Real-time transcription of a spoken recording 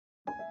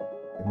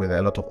with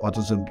a lot of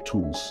autism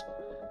tools.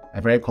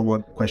 A very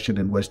common question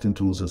in Western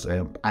tools is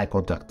eye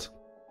contact.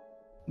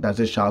 Does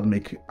this child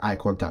make eye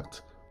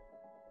contact?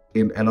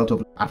 In a lot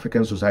of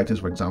African societies,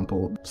 for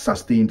example,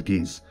 sustained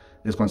gaze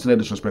is considered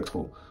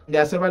disrespectful.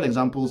 There are several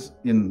examples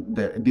in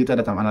the data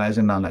that I'm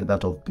analyzing now like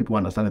that of people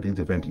understanding things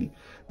differently.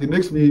 It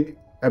makes me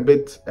a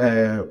bit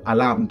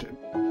alarmed.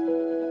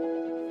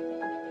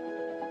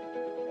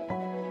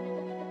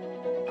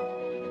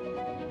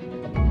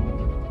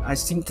 I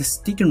think the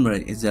stigma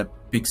is a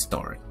big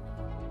story.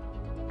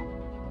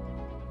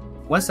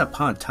 Once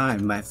upon a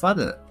time, my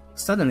father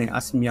suddenly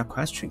asked me a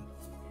question.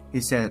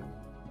 He said,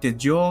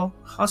 "Did your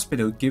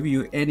hospital give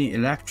you any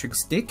electric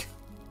stick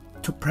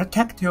to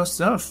protect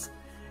yourself?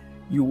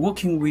 You're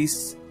working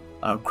with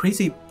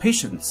crazy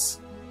patients."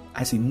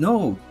 I said,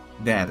 "No,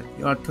 Dad,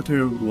 you are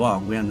totally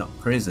wrong. We are not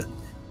prison.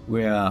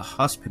 We are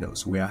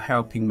hospitals. We are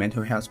helping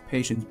mental health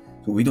patients.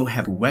 So we don't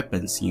have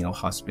weapons in our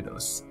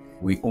hospitals.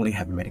 We only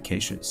have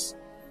medications."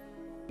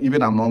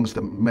 Even amongst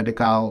the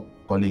medical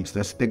colleagues,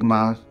 the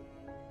stigma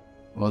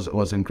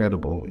was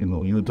incredible.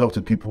 You talk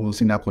to people,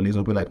 senior colleagues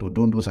will be like, "Oh,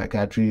 don't do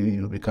psychiatry,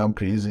 you'll become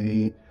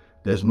crazy.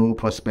 There's no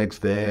prospects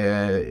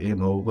there,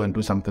 go and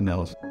do something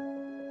else."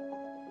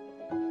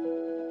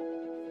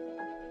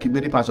 In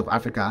many parts of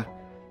Africa,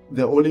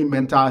 the only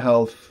mental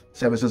health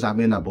services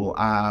available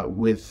are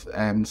with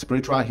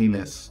spiritual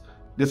healers.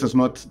 This is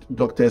not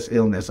doctor's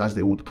illness, as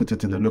they would put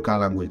it in the local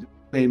language.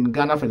 In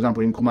Ghana, for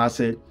example, in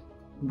Kumasi,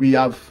 we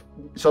have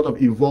sort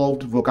of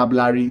evolved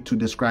vocabulary to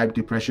describe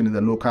depression in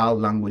the local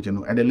language,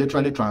 and it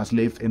literally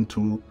translates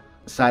into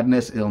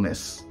sadness,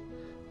 illness,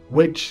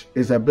 which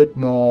is a bit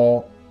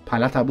more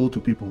palatable to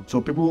people.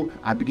 So people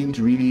are beginning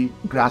to really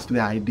grasp the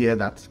idea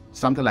that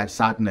something like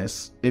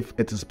sadness, if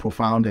it is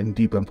profound and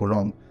deep and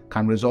prolonged,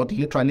 can result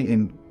literally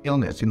in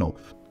illness,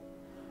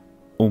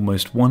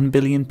 Almost 1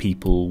 billion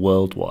people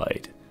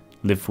worldwide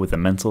live with a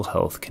mental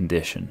health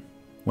condition.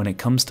 When it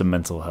comes to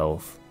mental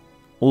health,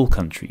 all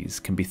countries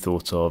can be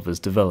thought of as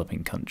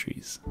developing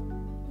countries.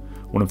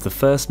 One of the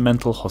first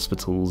mental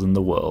hospitals in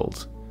the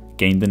world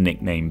gained the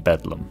nickname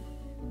Bedlam.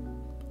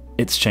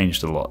 It's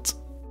changed a lot.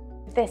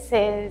 This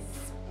is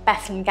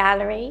Bethlem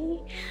Gallery.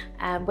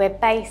 We're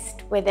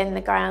based within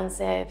the grounds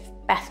of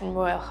Bethlem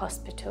Royal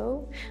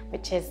Hospital,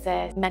 which is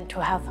a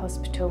mental health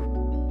hospital.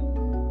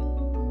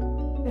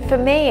 For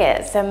me,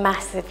 it's a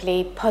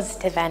massively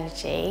positive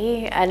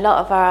energy. A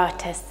lot of our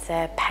artists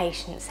are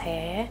patients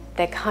here.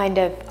 The kind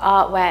of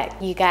artwork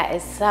you get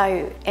is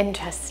so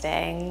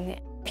interesting.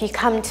 If you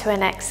come to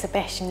an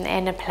exhibition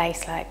in a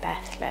place like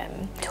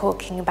Bethlem,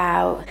 talking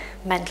about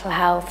mental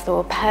health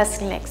or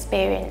personal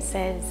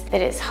experiences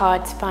that it's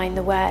hard to find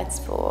the words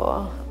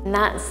for, and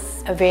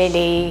that's a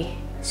really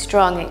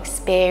strong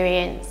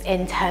experience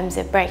in terms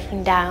of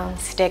breaking down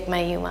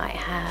stigma you might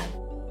have.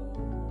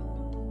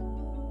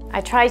 I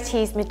try to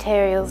use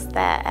materials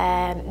that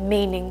are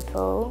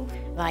meaningful,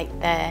 like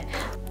the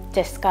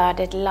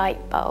discarded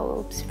light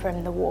bulbs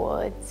from the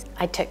wards.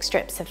 I took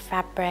strips of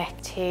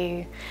fabric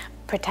to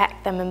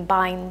protect them and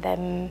bind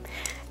them,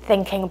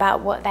 thinking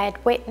about what they'd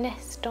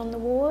witnessed on the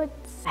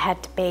wards. I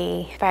had to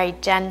be very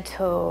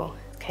gentle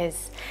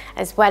because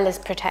as well as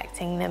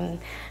protecting them,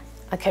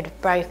 I could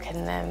have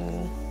broken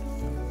them.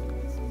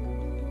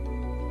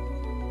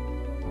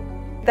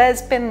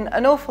 There's been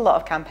an awful lot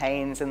of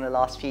campaigns in the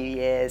last few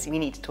years. We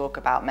need to talk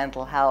about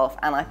mental health,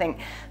 and I think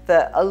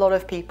that a lot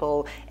of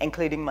people,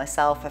 including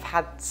myself, have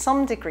had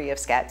some degree of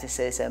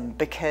skepticism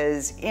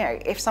because,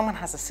 if someone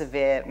has a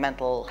severe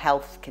mental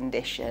health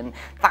condition,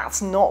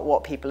 that's not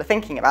what people are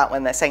thinking about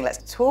when they're saying,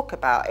 let's talk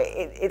about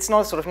it. It's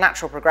not a sort of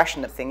natural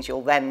progression of things.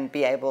 You'll then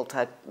be able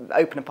to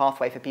open a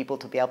pathway for people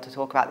to be able to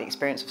talk about the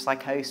experience of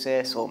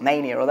psychosis or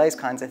mania or those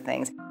kinds of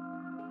things.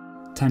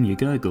 Tanya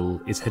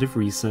Gergel is Head of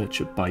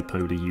Research at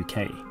Bipolar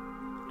UK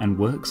and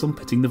works on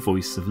putting the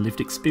voice of lived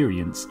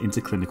experience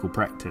into clinical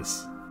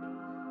practice.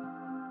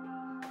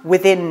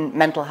 Within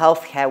mental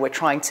health care, we're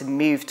trying to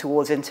move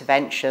towards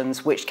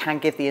interventions which can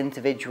give the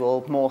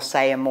individual more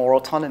say and more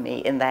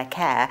autonomy in their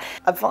care.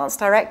 Advanced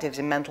directives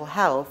in mental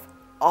health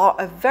are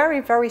a very,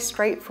 very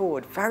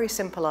straightforward, very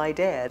simple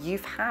idea.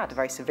 You've had a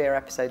very severe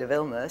episode of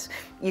illness.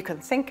 You can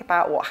think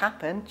about what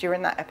happened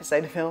during that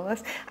episode of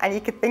illness, and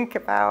you can think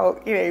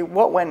about,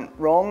 what went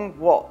wrong,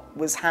 what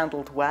was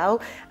handled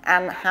well,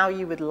 and how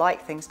you would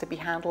like things to be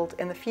handled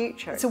in the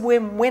future. It's a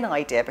win-win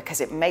idea because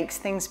it makes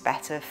things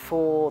better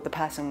for the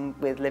person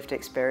with lived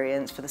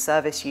experience, for the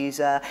service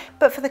user,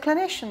 but for the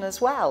clinician as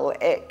well.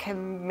 It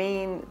can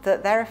mean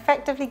that they're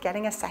effectively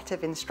getting a set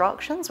of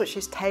instructions which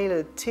is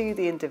tailored to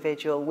the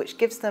individual, which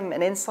gives them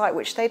an insight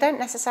which they don't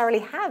necessarily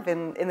have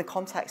in the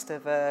context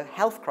of a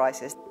health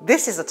crisis.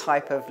 This is a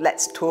type of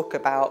let's talk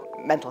about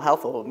mental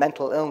health or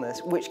mental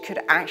illness which could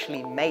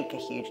actually make a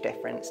huge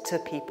difference to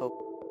people.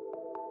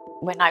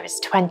 When I was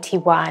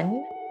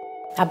 21,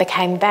 I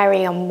became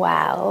very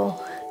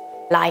unwell,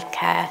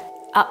 like an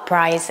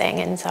uprising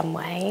in some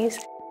ways,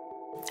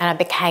 and I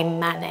became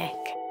manic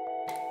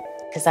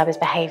because I was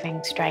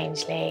behaving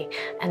strangely,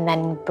 and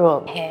then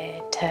brought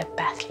here to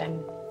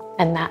Bethlem,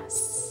 and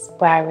that's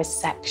where I was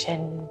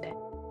sectioned.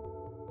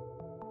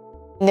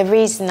 The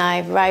reason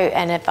I wrote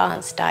an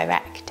advance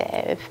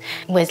directive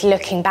was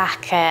looking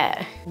back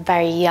at a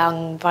very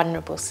young,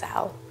 vulnerable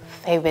self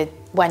who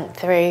went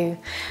through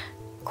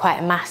quite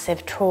a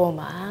massive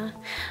trauma,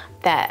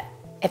 that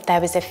if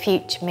there was a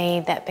future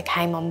me that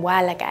became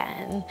unwell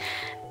again,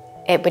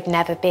 it would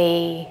never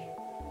be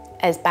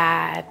as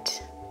bad.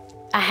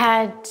 I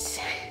had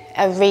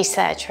a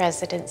research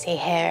residency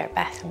here at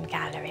Bethlehem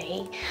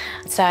Gallery,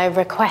 so I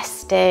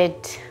requested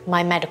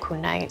my medical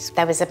notes.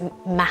 There was a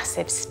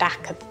massive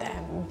stack of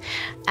them,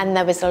 and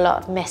there was a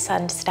lot of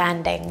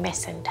misunderstanding,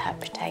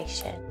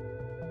 misinterpretation.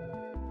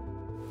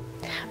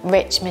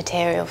 Rich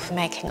material for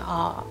making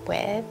art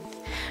with.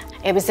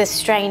 It was a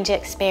strange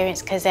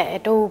experience because it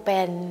had all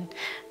been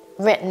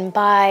written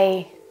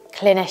by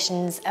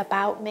clinicians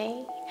about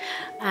me,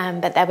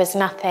 but there was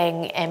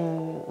nothing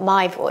in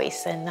my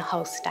voice in the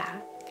whole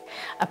stack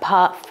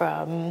apart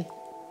from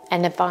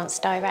an advance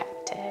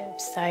directive.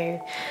 So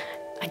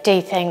I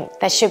do think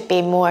there should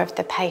be more of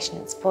the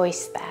patient's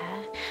voice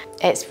there.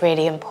 It's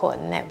really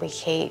important that we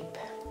keep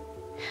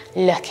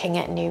looking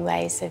at new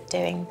ways of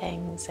doing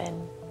things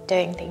and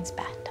doing things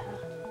better.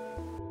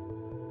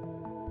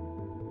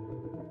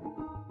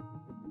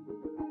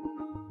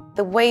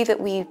 The way that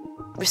we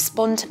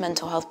respond to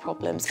mental health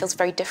problems feels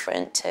very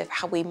different to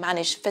how we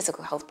manage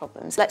physical health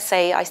problems. Let's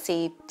say I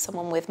see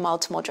someone with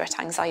mild to moderate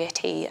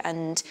anxiety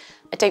and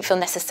I don't feel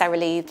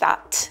necessarily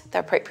that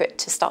they're appropriate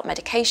to start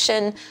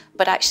medication,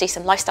 but actually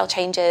some lifestyle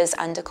changes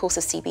and a course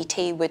of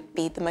CBT would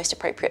be the most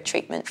appropriate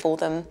treatment for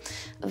them.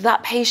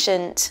 That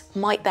patient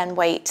might then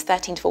wait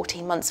 13 to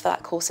 14 months for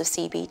that course of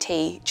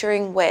CBT,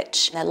 during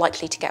which they're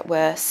likely to get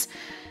worse.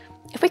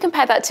 If we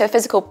compare that to a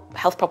physical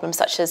health problem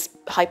such as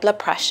high blood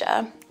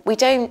pressure, we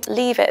don't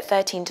leave it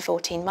 13 to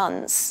 14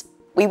 months.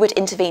 We would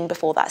intervene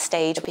before that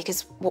stage,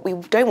 because what we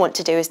don't want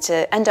to do is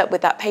to end up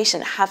with that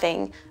patient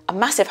having a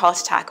massive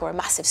heart attack or a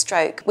massive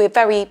stroke. We're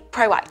very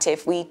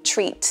proactive. We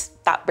treat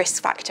that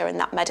risk factor and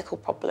that medical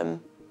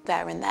problem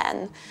there and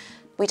then.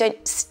 We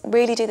don't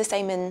really do the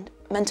same in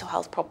mental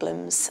health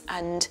problems,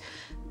 and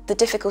the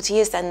difficulty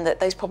is then that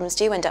those problems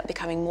do end up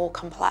becoming more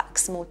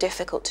complex, more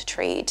difficult to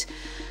treat.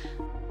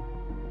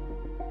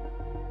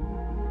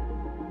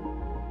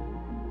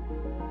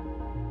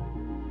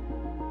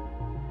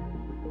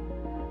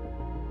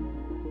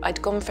 I'd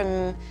gone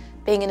from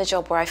being in a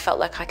job where I felt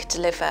like I could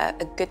deliver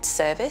a good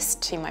service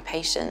to my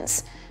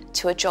patients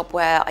to a job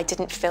where I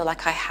didn't feel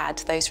like I had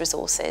those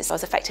resources. I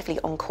was effectively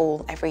on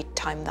call every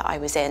time that I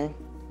was in.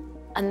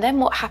 And then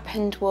what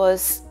happened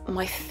was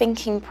my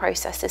thinking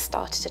processes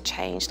started to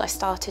change. I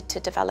started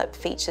to develop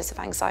features of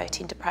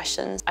anxiety and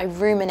depression. I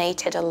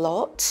ruminated a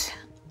lot.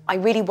 I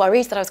really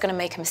worried that I was going to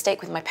make a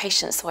mistake with my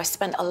patients, so I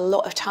spent a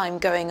lot of time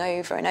going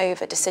over and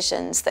over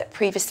decisions that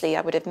previously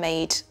I would have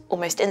made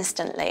almost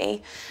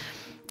instantly.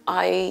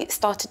 I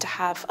started to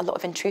have a lot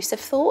of intrusive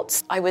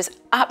thoughts. I was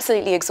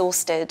absolutely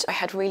exhausted. I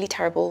had really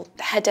terrible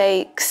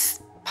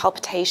headaches,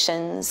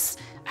 palpitations.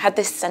 I had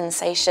this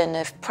sensation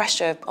of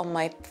pressure on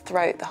my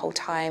throat the whole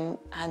time,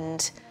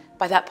 and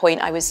by that point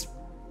I was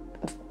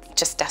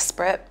just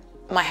desperate.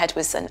 My head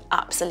was an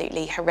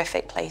absolutely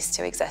horrific place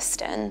to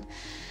exist in.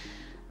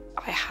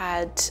 I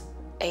had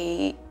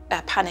a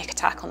panic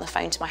attack on the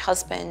phone to my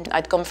husband.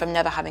 I'd gone from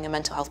never having a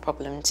mental health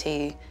problem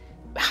to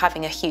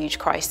having a huge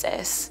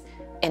crisis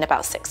in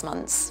about 6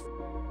 months.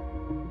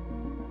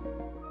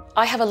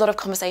 I have a lot of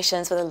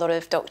conversations with a lot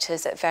of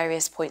doctors at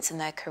various points in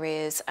their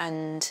careers,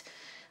 and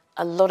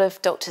a lot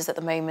of doctors at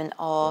the moment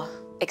are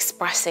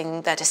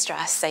expressing their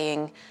distress,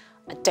 saying,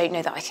 I don't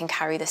know that I can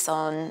carry this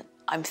on,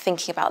 I'm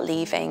thinking about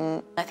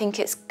leaving. I think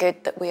it's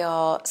good that we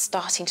are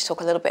starting to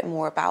talk a little bit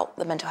more about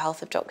the mental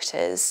health of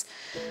doctors.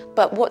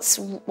 But what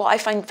I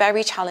find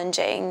very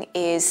challenging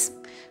is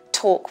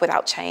talk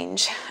without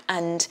change,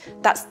 and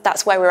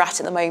that's where we're at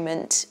the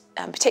moment,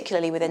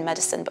 particularly within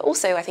medicine, but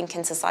also I think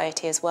in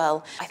society as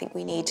well. I think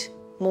we need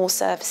more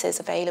services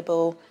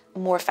available,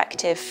 more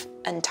effective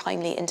and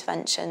timely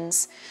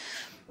interventions.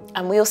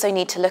 And we also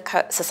need to look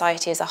at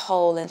society as a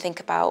whole and think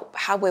about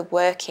how we're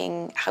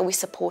working, how we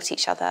support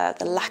each other,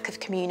 the lack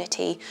of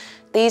community.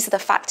 These are the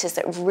factors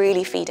that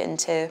really feed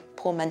into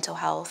poor mental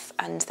health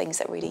and things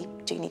that really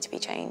do need to be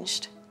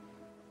changed.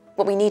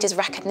 What we need is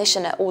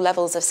recognition at all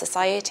levels of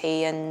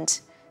society and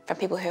from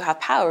people who have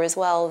power as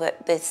well,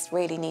 that this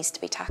really needs to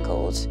be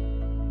tackled.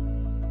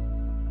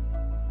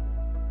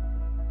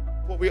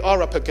 What we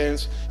are up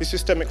against is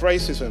systemic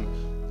racism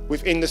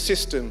within the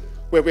system,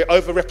 where we're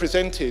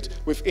overrepresented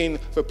within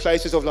the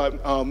places of like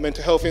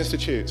mental health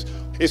institutes.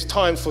 It's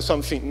time for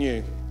something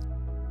new.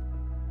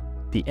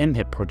 The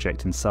MHIP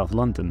project in South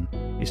London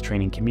is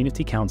training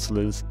community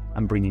counsellors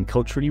and bringing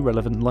culturally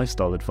relevant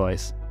lifestyle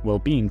advice,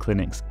 wellbeing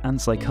clinics and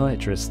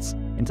psychiatrists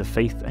into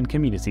faith and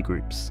community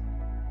groups.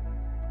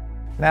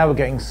 Now we're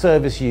getting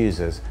service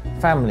users,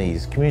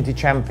 families, community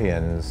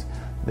champions,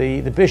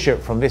 the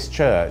bishop from this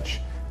church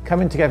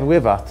coming together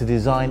with us to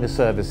design the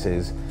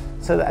services,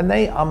 and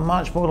they are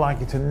much more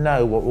likely to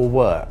know what will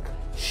work.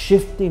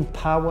 Shifting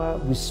power,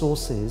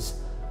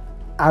 resources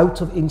out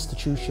of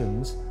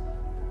institutions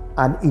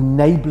and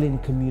enabling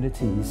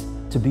communities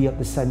to be at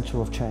the centre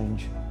of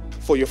change.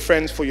 For your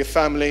friends, for your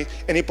family,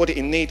 anybody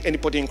in need,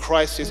 anybody in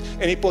crisis,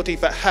 anybody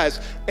that has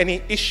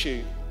any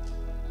issue,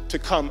 to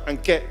come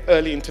and get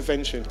early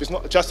intervention. It's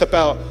not just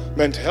about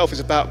mental health,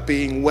 it's about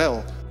being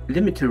well.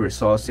 Limited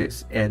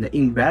resources and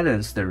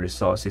imbalanced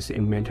resources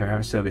in mental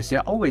health service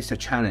are always a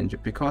challenge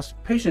because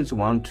patients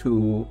want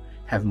to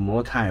have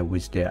more time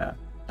with their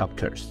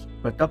doctors,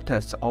 but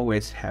doctors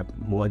always have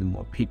more and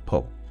more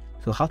people.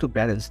 So how to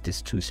balance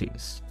these two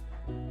things?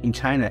 In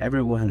China,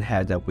 everyone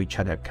has a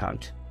WeChat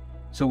account.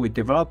 So we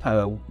develop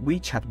a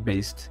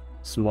WeChat-based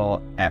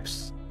small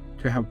apps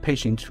to help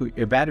patients to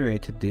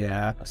evaluate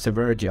their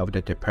severity of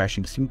the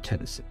depression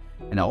symptoms.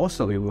 And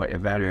also we will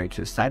evaluate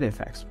the side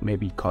effects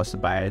maybe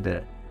caused by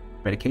the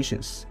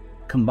medications,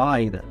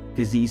 combine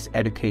disease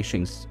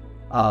educations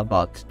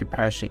about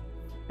depression,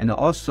 and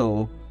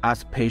also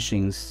ask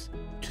patients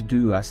to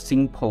do a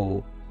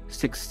simple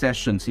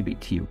 6-session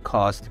CBT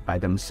caused by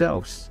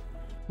themselves.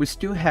 We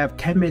still have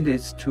 10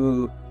 minutes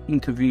to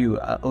interview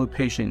all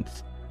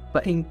patients,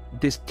 but in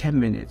these 10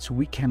 minutes,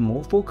 we can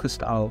more focus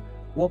on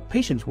what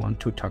patients want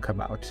to talk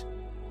about.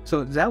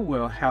 So that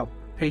will help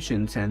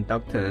patients and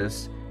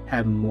doctors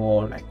have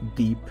more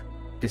deep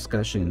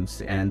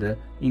discussions and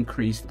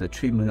increase the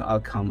treatment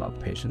outcome of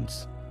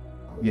patients.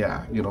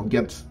 Yeah,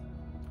 get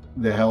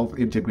the health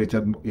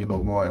integrated,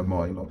 more and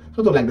more,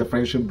 Sort of like the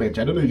friendship bench.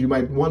 I don't know if you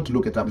might want to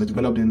look it up. It's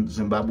developed in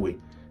Zimbabwe,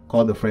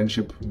 called the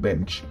friendship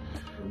bench.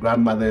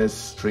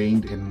 Grandmothers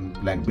trained in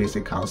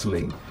basic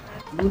counseling.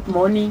 Good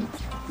morning.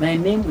 My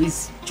name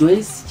is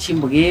Joyce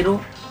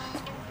Chimbogero.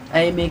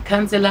 I am a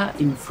counselor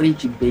in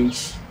Friendship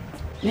Bench.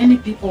 Many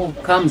people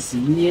come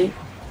here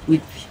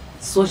with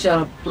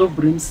social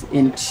problems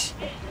and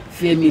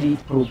family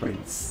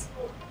problems.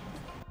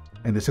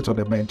 And they sit on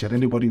the bench, and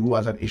anybody who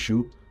has an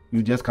issue,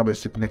 you just come and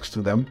sit next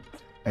to them,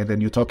 and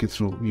then you talk it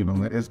through.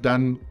 It's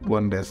done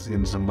wonders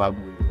in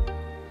Zimbabwe.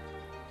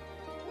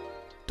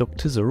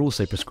 Doctors are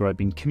also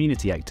prescribing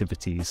community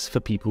activities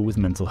for people with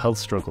mental health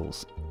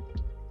struggles,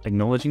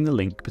 acknowledging the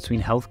link between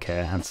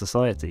healthcare and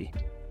society.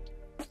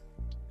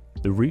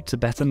 The route to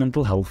better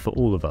mental health for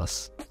all of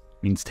us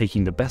means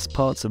taking the best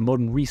parts of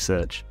modern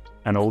research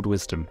and old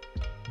wisdom.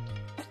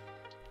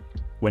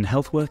 When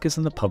health workers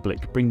and the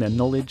public bring their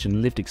knowledge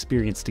and lived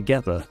experience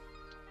together,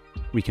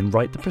 we can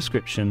write the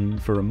prescription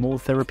for a more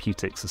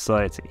therapeutic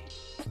society.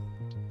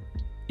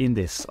 In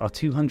this, our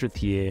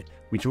 200th year,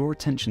 we draw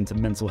attention to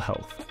mental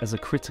health as a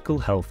critical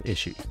health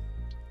issue.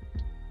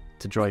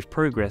 To drive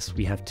progress,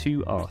 we have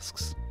 2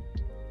 asks.